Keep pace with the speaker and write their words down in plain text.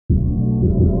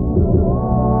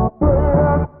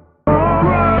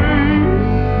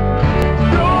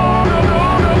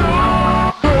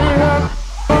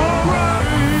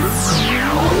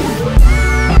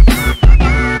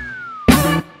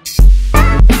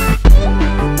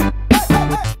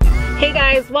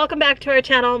welcome back to our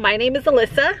channel. My name is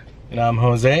Alyssa. And I'm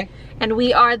Jose. And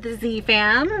we are the Zee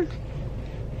Fam.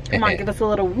 Come on, give us a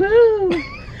little woo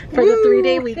for the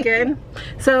 3-day weekend.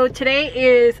 So today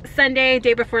is Sunday,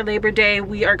 day before Labor Day.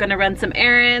 We are gonna run some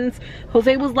errands.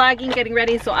 Jose was lagging getting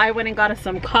ready, so I went and got us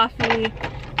some coffee.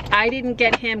 I didn't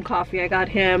get him coffee, I got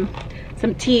him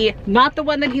some tea. Not the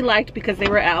one that he liked because they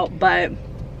were out, but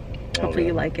hopefully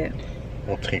you like it.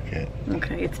 We'll take it.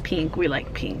 Okay, it's pink. We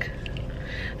like pink.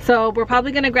 So we're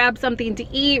probably gonna grab something to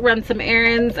eat, run some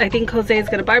errands. I think Jose is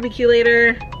gonna barbecue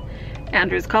later.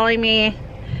 Andrew's calling me.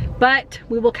 But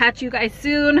we will catch you guys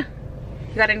soon.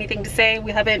 You got anything to say?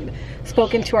 We haven't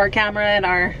spoken to our camera and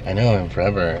our... I know, in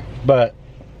forever. But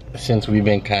since we've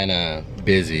been kind of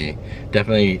busy,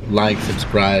 definitely like,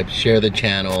 subscribe, share the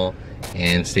channel,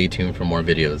 and stay tuned for more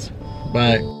videos.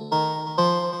 Bye.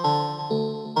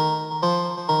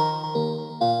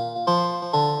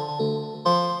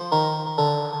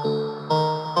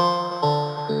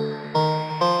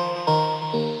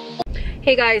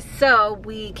 Hey guys, so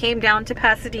we came down to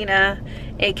Pasadena,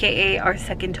 aka our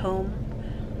second home.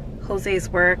 Jose's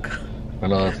work. I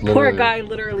know, Poor guy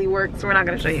literally works, so we're not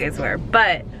gonna show you guys where,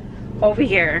 but over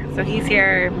here. So he's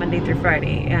here Monday through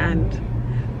Friday, and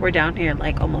we're down here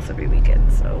like almost every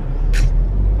weekend, so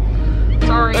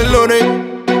sorry. El lunes,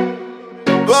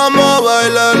 vamos a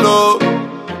bailarlo,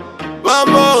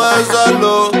 vamos a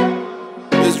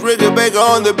danzarlo. It's Ricky Baker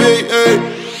on the beat,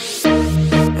 hey.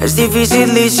 Es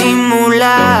difícil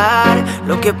disimular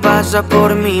lo que pasa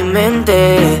por mi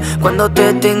mente cuando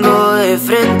te tengo de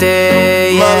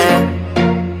frente, yeah.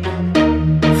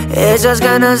 Esas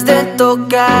ganas de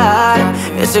tocar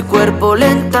ese cuerpo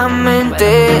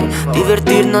lentamente,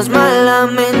 divertirnos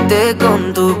malamente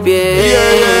con tu piel.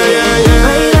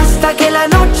 Baila hasta que la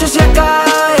noche se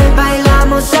acabe,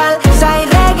 bailamos salsa y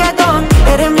reggaetón.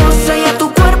 Eres hermosa y a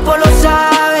tu cuerpo lo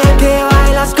sabe, que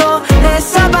bailas con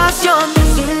esa pasión.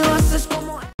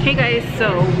 Hey guys,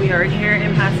 so we are here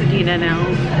in Pasadena now.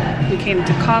 We came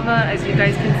to Cava, as you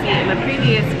guys can see in the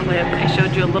previous clip. I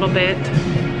showed you a little bit.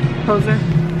 Poser.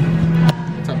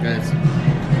 What's up, guys?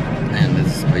 Man, this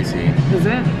is spicy. Is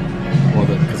it? Well,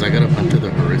 because I got a bunch of the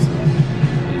harissa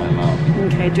in my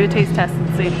mouth. Okay, do a taste test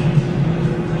and see.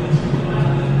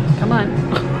 Come on.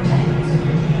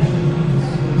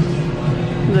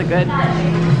 Is it good?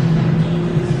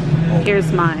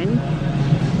 Here's mine.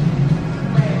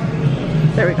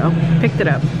 There we go. Picked it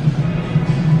up.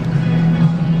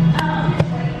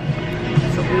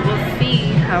 So we will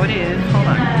see how it is. Hold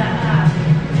on.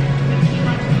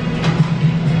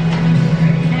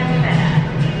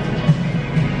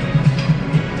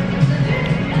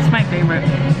 It's my favorite.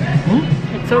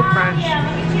 It's so fresh.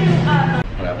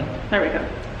 What happened? There we go.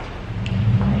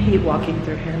 I hate walking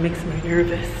through here. It makes me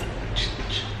nervous.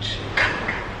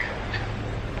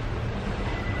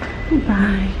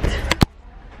 Right.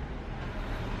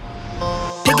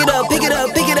 Pick it up, pick it up,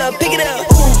 pick it up, pick it up.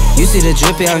 You see the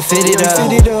drippy, I'm fitted up.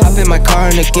 Hop in my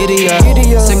car and the giddy up.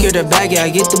 Secure the bag, yeah, I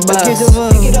get the bus.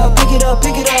 Pick it up, pick it up,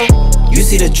 pick it up. You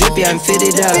see the drippy, I'm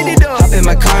fitted up. Hop in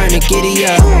my car and the giddy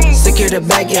up. Secure the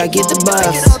bag, yeah, I get the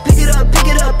bus. Pick it up, pick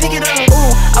it up, pick it up.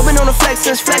 Ooh, I've been on the flex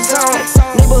since flex zone.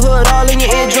 Neighborhood all in your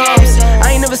eardrums.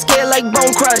 I ain't never scared like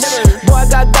Bone Crush. Boy, I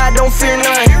got God, don't fear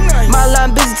none. My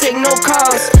line busy, take no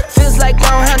calls. Feels like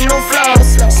I don't have no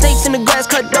flaws. Snakes in the grass,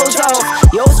 cut those off.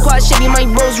 Yo, squad shady, my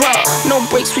bros raw. No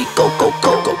breaks, we go, go,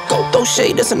 go, go, go. Throw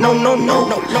shade, that's a no, no, no,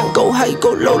 no, no. Go high,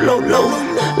 go low, low, low.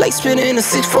 Like spinning in a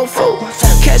 644.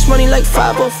 Cash money like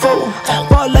 504.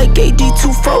 Ball like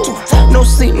AD24. No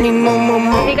sleep, need more, more,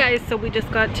 more. Hey guys, so we just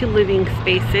got to Living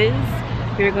Spaces.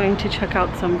 We're going to check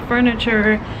out some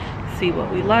furniture, see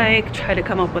what we like, try to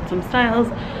come up with some styles.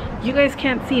 You guys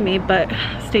can't see me, but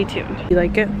stay tuned. You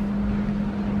like it?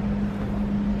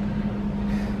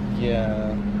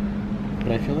 Yeah.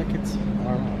 But I feel like it's, I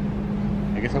don't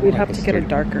know. I guess We'd have to get a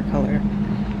darker color.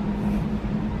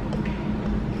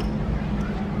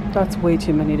 That's way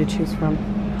too many to choose from.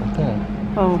 Okay.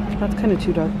 Oh, that's kind of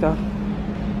too dark though.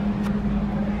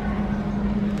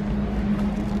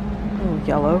 Oh,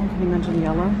 yellow. Can you imagine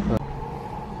yellow?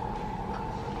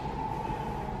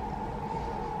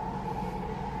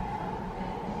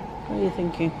 What are you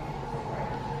thinking?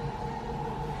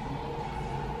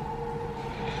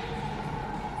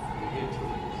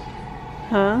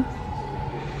 Huh?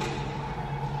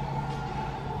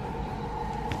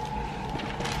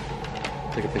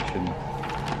 Take a picture.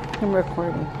 I'm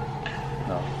recording.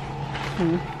 No.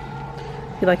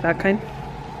 You like that kind?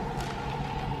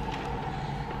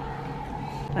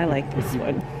 I like this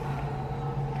one.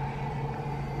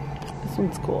 This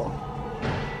one's cool.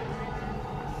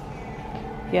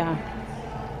 Yeah.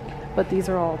 But these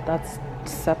are all, that's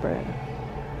separate.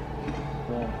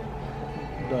 Well,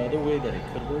 the other way that it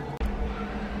could work.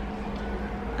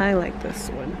 I like this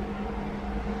one.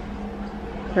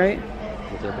 Right?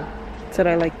 What's that? Said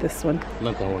I like this one.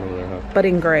 Not that one over there, huh? But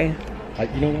in gray.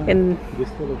 You know what? In, this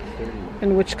one looks dirty.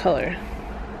 in which color?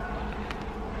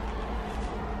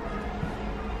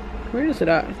 Where is it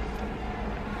at?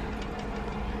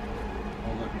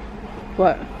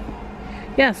 What?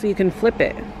 Yeah, so you can flip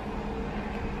it.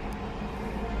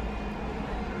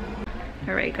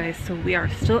 Alright guys, so we are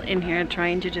still in here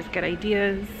trying to just get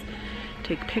ideas,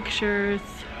 take pictures,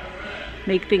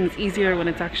 make things easier when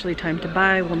it's actually time to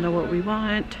buy. We'll know what we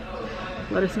want.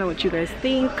 Let us know what you guys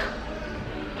think.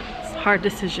 It's a hard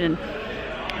decision.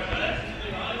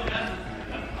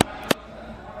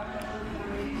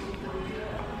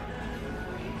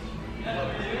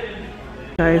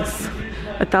 Guys,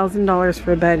 $1,000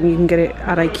 for a bed and you can get it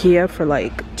at IKEA for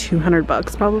like 200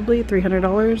 bucks probably,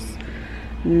 $300.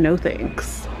 No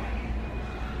thanks.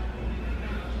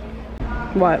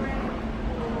 What?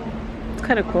 It's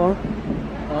kind of cool.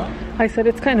 Huh? I said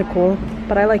it's kind of cool,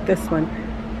 but I like this one.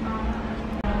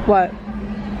 What?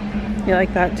 You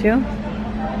like that too?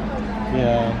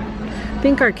 Yeah. I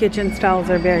think our kitchen styles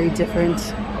are very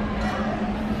different.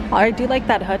 I do like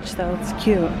that hutch though, it's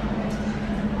cute.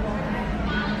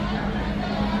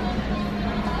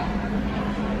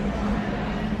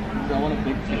 I want a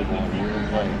big table.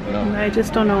 Like, no. I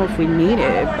just don't know if we need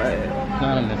it, but... It's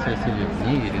not a necessity of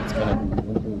need. It's gonna be...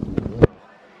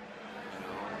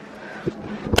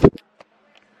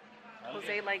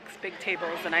 Jose likes big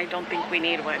tables and I don't think we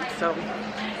need one, so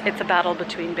it's a battle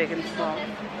between big and small.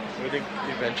 I think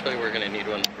eventually we're gonna need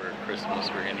one for Christmas.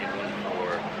 We're gonna need one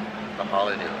for the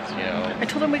holidays, you know? I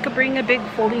told him we could bring a big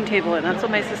folding table and that's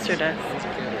what my sister does.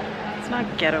 It's not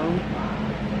ghetto.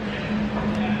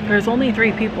 There's only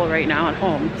 3 people right now at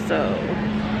home, so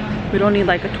we don't need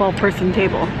like a 12-person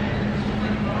table.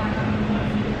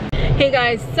 Hey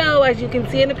guys, so as you can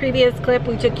see in the previous clip,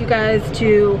 we took you guys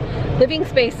to living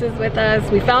spaces with us.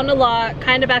 We found a lot,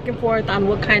 kind of back and forth on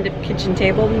what kind of kitchen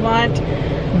table we want.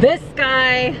 This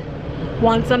guy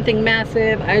wants something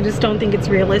massive. I just don't think it's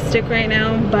realistic right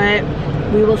now, but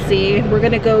we will see. We're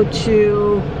gonna go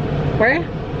to, where?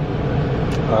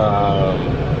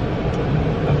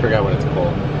 I forgot what it's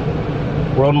called.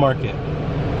 World Market.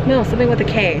 No, something with a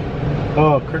K.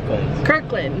 Oh, Kirkland.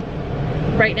 Kirkland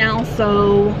right now,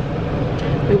 so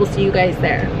we will see you guys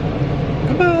there.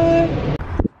 Goodbye.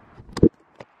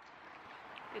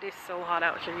 It is so hot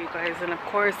out here, you guys, and of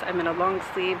course I'm in a long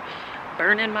sleeve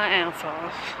burning my ass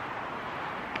off.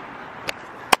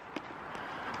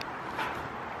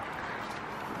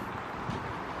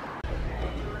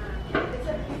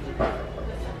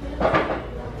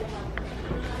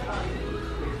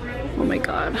 Oh my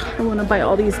god, I want to buy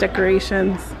all these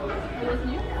decorations.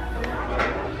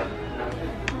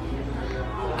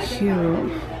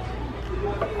 Cute.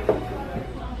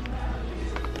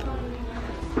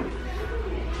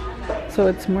 So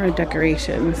it's more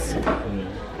decorations.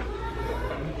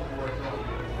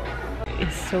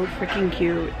 It's so freaking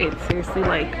cute. It's seriously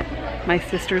like my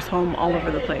sister's home all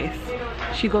over the place.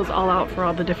 She goes all out for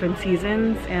all the different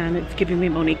seasons and it's giving me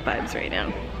Monique vibes right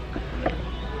now.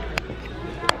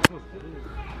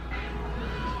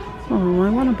 Oh, I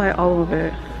want to buy all of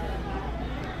it.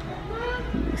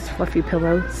 These fluffy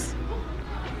pillows.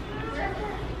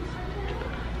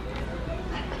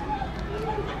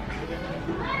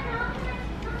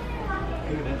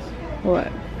 What?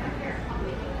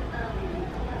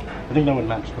 I think that would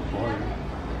match the floor.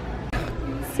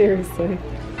 Seriously.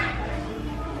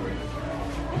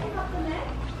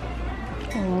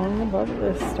 Oh, I love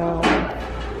this style.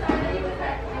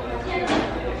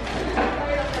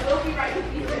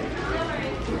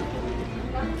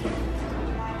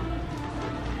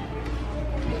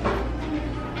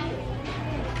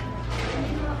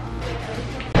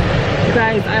 You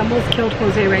guys, I almost killed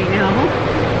Jose right now.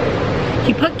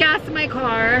 He put gas in my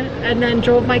car and then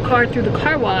drove my car through the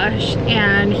car wash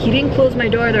and he didn't close my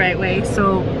door the right way.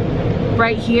 So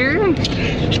right here,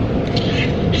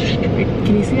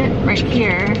 can you see it? Right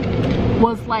here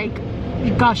was like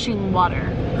gushing water.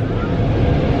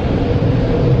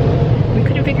 We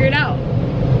couldn't figure it out.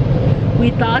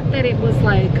 We thought that it was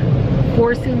like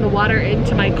forcing the water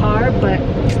into my car, but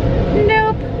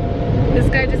nope. This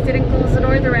guy just didn't close the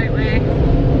door the right way.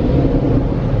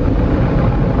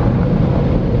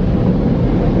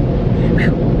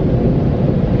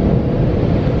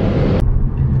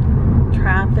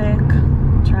 Traffic,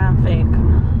 traffic,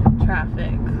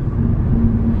 traffic.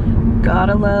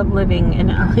 Gotta love living in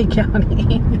LA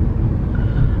County.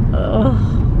 Ugh.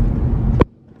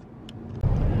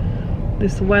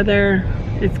 This weather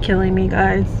is killing me,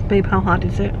 guys. Babe, how hot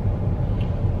is it?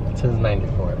 It says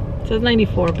 94. It says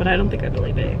 94, but I don't think I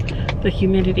believe it. The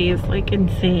humidity is like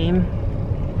insane.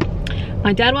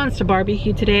 My dad wants to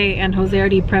barbecue today, and Jose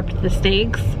already prepped the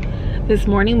steaks this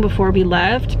morning before we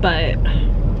left, but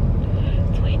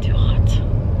it's way too hot.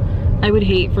 I would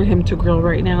hate for him to grill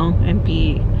right now and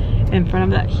be in front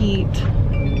of that heat.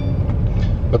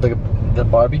 But the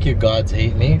barbecue gods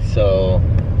hate me, so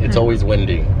it's always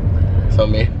windy. So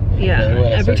yeah,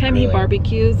 every time he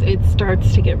barbecues, it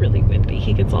starts to get really windy.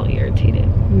 He gets all irritated.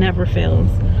 Never fails.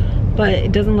 But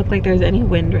it doesn't look like there's any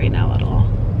wind right now at all.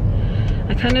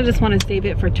 I kind of just want to save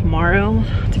it for tomorrow,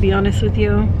 to be honest with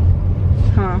you.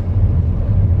 Huh? I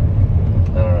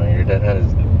don't know, your dad has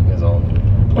his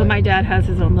own. But my dad has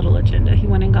his own little agenda. He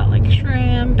went and got like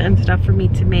shrimp and stuff for me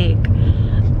to make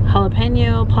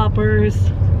jalapeno poppers.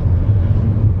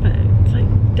 But it's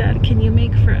like, Dad, can you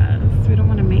make for us? We don't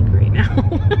want to make right now.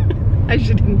 I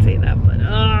shouldn't say that, but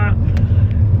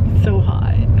it's so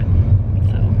hot.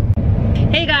 So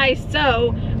hey guys,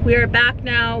 so we are back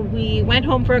now. We went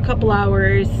home for a couple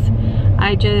hours.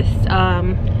 I just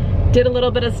did a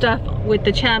little bit of stuff with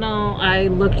the channel. I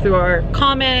looked through our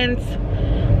comments,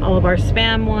 all of our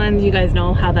spam ones. You guys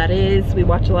know how that is. We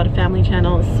watch a lot of family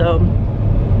channels, so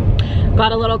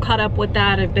got a little caught up with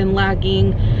that. I've been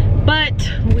lagging.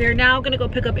 But we're now gonna go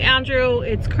pick up Andrew.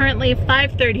 It's currently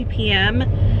 5:30 p.m.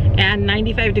 and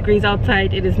 95 degrees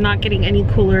outside. It is not getting any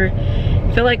cooler.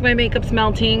 I feel like my makeup's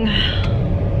melting.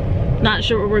 Not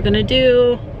sure what we're gonna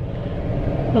do.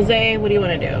 Jose, what do you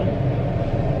wanna do?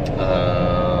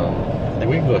 I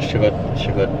think we can go sugar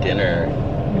dinner.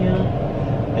 Yeah.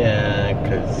 Yeah,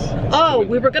 because... Oh,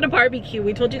 we were gonna barbecue.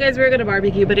 We told you guys we were gonna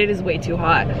barbecue, but it is way too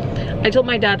hot. I told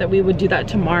my dad that we would do that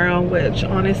tomorrow, which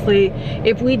honestly,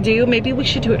 if we do, maybe we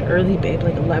should do it early, babe,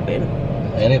 like 11.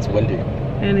 And it's windy.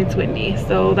 And it's windy,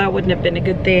 so that wouldn't have been a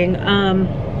good thing.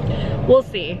 We'll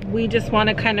see. We just want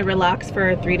to kind of relax for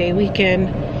a 3-day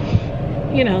weekend.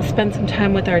 You know, spend some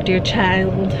time with our dear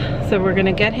child. So we're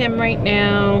gonna get him right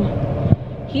now.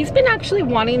 He's been actually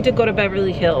wanting to go to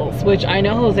Beverly Hills, which I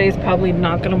know Jose's probably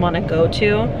not gonna want to go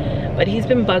to, but he's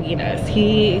been bugging us.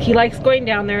 He likes going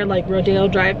down there, like Rodeo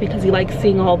Drive, because he likes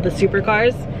seeing all the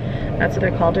supercars. That's what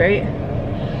they're called, right?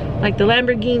 Like the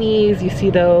Lamborghinis, you see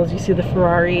those, you see the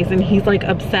Ferraris, and he's like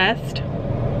obsessed.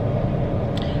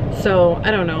 So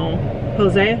I don't know,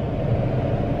 Jose.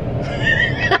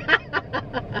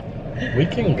 We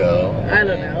can go. I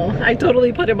don't know. I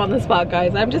totally put him on the spot,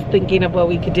 guys. I'm just thinking of what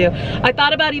we could do. I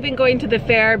thought about even going to the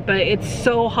fair, but it's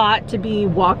so hot to be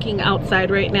walking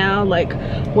outside right now, like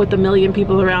with a million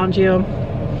people around you.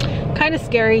 Kind of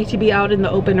scary to be out in the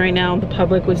open right now in the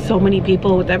public with so many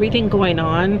people, with everything going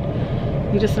on.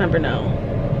 You just never know.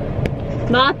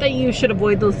 Not that you should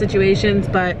avoid those situations,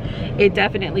 but it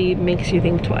definitely makes you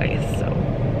think twice. So,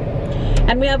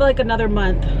 and we have like another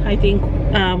month, I think,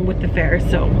 with the fair,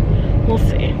 so we'll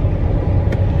see.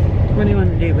 What do you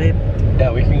want to do, babe?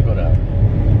 Yeah, we can go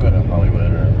to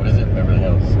Hollywood, or what is it, Beverly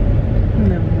Hills?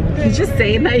 No, he's just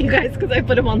saying that, you guys, because I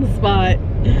put him on the spot.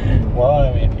 Well,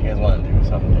 I mean, if you guys want to do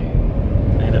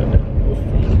something, I don't know. We'll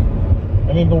see.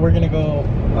 I mean, but we're gonna go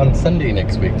on Sunday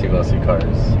next week to go see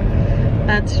Cars.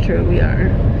 That's true, we are.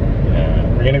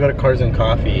 Yeah, we're gonna go to Cars and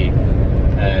Coffee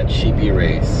at Sheepy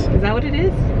Race. Is that what it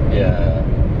is? Yeah.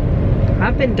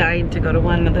 I've been dying to go to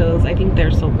one of those. I think they're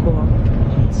so cool.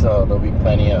 So there'll be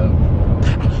plenty of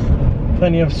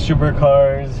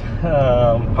supercars,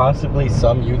 possibly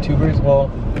some YouTubers. Well,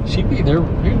 Sheepy, they're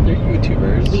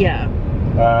YouTubers. Yeah.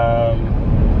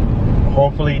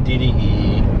 Hopefully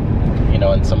DDE, you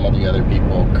know, and some of the other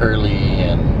people, Curly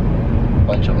and a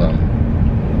bunch of them.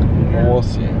 Yeah. We'll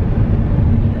see.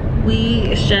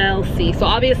 We shall see. So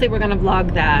obviously we're gonna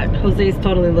vlog that. Jose's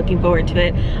totally looking forward to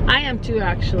it. I am too,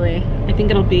 actually. I think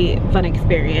it'll be a fun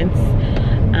experience.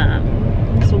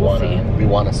 So we'll see. We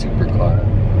want a supercar.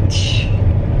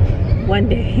 One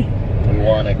day. We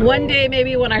want to go. One day,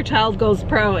 maybe when our child goes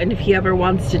pro, and if he ever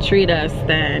wants to treat us,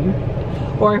 then,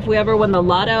 or if we ever win the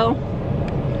lotto.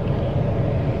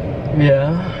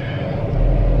 Yeah.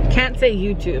 Can't say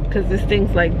YouTube because this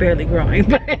thing's like barely growing,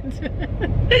 but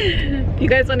if you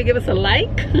guys want to give us a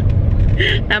like,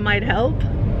 that might help.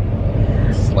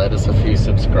 Slide us a few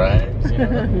subscribes, you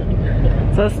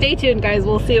know? So stay tuned, guys.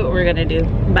 We'll see what we're gonna do.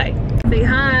 Bye. Say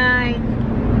hi.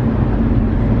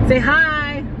 Say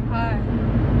hi. Hi.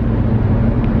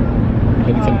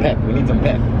 We need some pep. We need some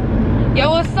pep. Yo,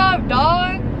 what's up,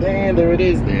 dog? Damn, there it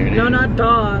is. There it is. No, not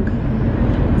dog.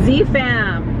 Zee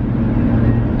Fam.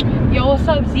 Yo, what's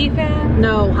up, Zee Fam?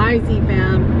 No, hi Zee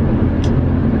Fam.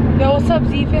 Yo, what's up,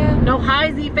 Zee Fam? No,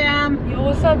 hi Zee Fam. Yo,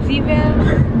 what's up, Zee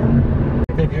Fam?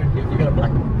 You got a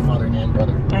black father and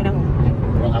brother. I know.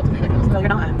 We're allowed to do that kind of stuff. No, you're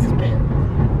not. Just pay it.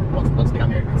 Once they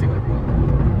come here, you can see whatever you want.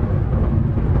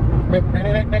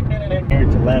 Here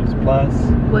to Lamps Plus.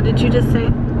 What did you just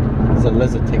say? So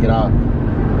Lizard, take it off.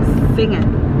 Sing it.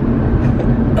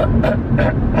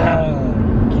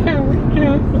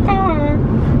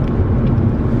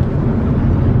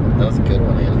 That was a good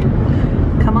one, Andrew.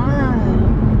 Come on.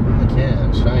 I can't.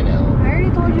 I'm shy now. I already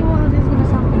told you what this is gonna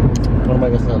sound like. What am I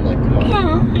gonna sound like? Come on.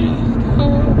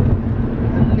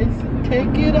 Listen,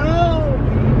 take it off.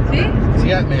 See? See,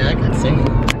 man, I could sing.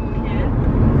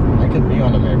 Yeah. I could be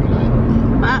on American Idol.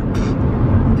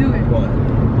 Do it. What?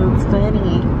 That's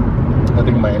funny. I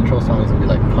think my intro song is gonna be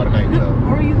like Caught a Night Joe.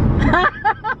 Or you.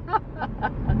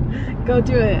 Go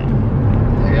do it.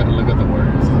 I gotta look at the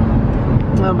words.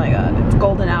 Oh my god, it's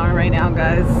golden hour right now,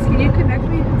 guys. Can you connect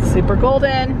me? Super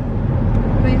golden.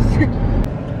 Please.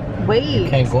 Wait.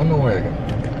 Can't go nowhere.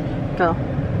 Go.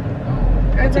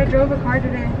 As I drove a car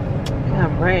today.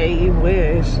 Yeah, right. You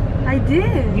wish. I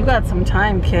did. You got some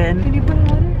time, kid. Can you put in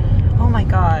water? Oh my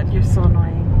god, you're so annoying.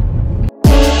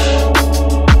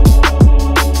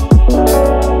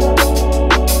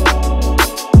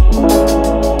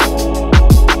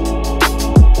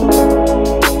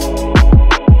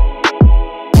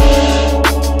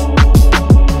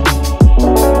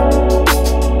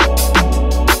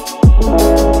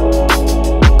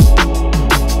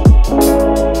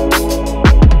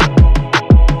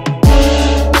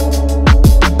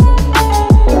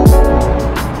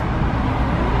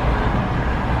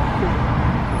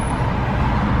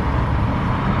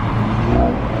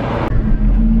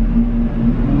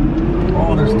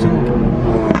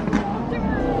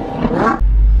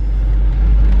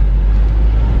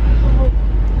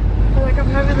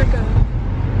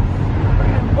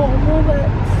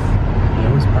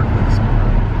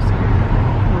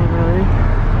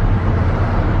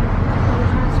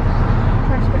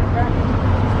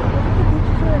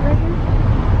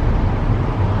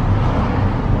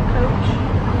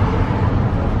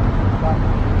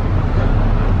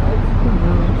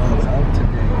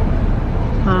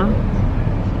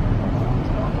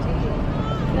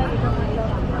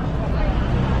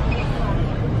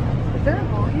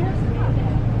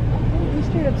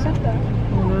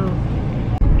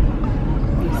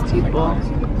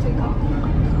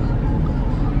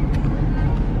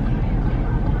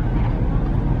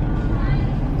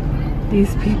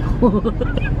 These people.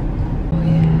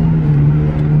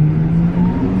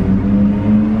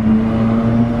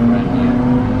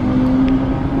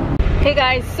 Hey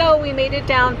guys, so we made it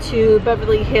down to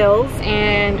Beverly Hills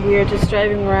and we are just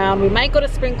driving around. We might go to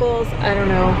Sprinkles, I don't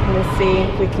know. We'll see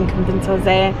if we can convince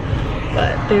Jose.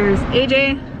 But there's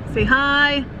AJ, say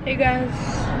hi. Hey guys.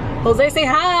 Jose, say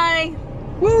hi.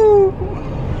 Woo!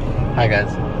 Hi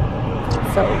guys.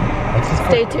 So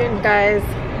stay tuned, guys.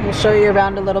 We'll show you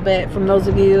around a little bit from those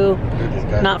of you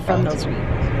not from those of you.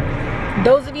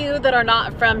 Those of you that are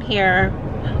not from here,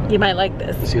 you might like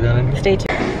this. See that in here? Stay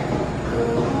tuned.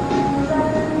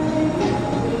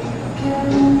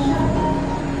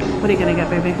 What are you gonna get,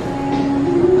 baby?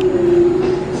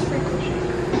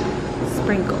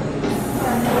 Sprinkles.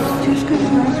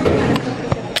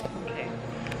 Okay.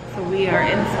 So we are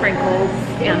in Sprinkles.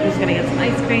 Andrew's gonna get some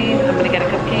ice cream. I'm gonna get a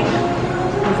cupcake.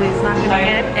 Jose's not gonna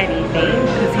get anything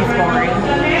because he's boring.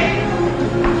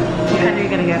 What kind are you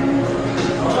gonna get?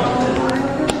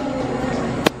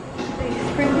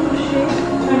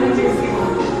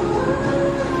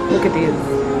 Look at these.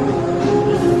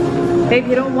 Babe,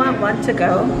 you don't want one to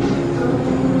go?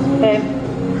 Babe.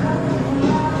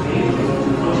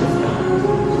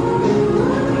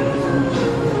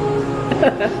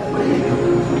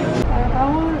 I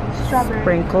want strawberry.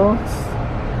 Sprinkles.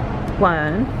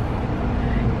 One.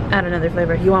 Add another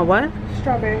flavor. You want what?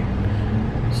 Strawberry.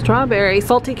 Strawberry.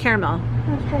 Salty caramel.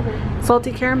 No, strawberry.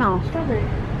 Salty caramel. Strawberry.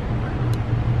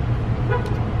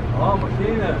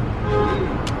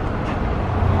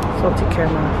 Salty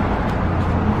caramel.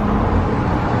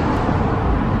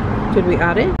 Did we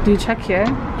add it? Do you check here?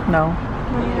 No.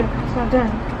 Oh yeah, it's not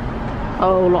done.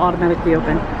 Oh, it'll automatically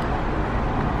open.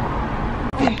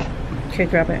 Okay,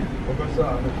 grab it.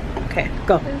 Okay,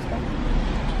 go.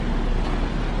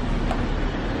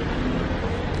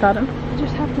 Got him? You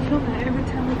just have to film it every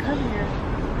time we come here.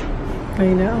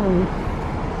 I know.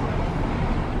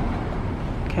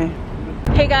 Okay.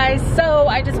 Hey guys, so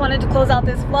I just wanted to close out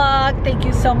this vlog. Thank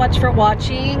you so much for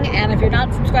watching. And if you're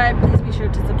not subscribed, please be sure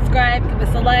to subscribe. Give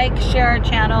us a like, share our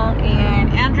channel.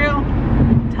 And Andrew,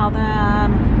 tell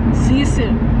them, see you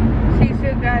soon. See you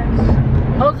soon, guys.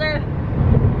 Hoser.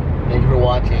 Thank you for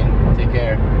watching. Take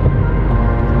care.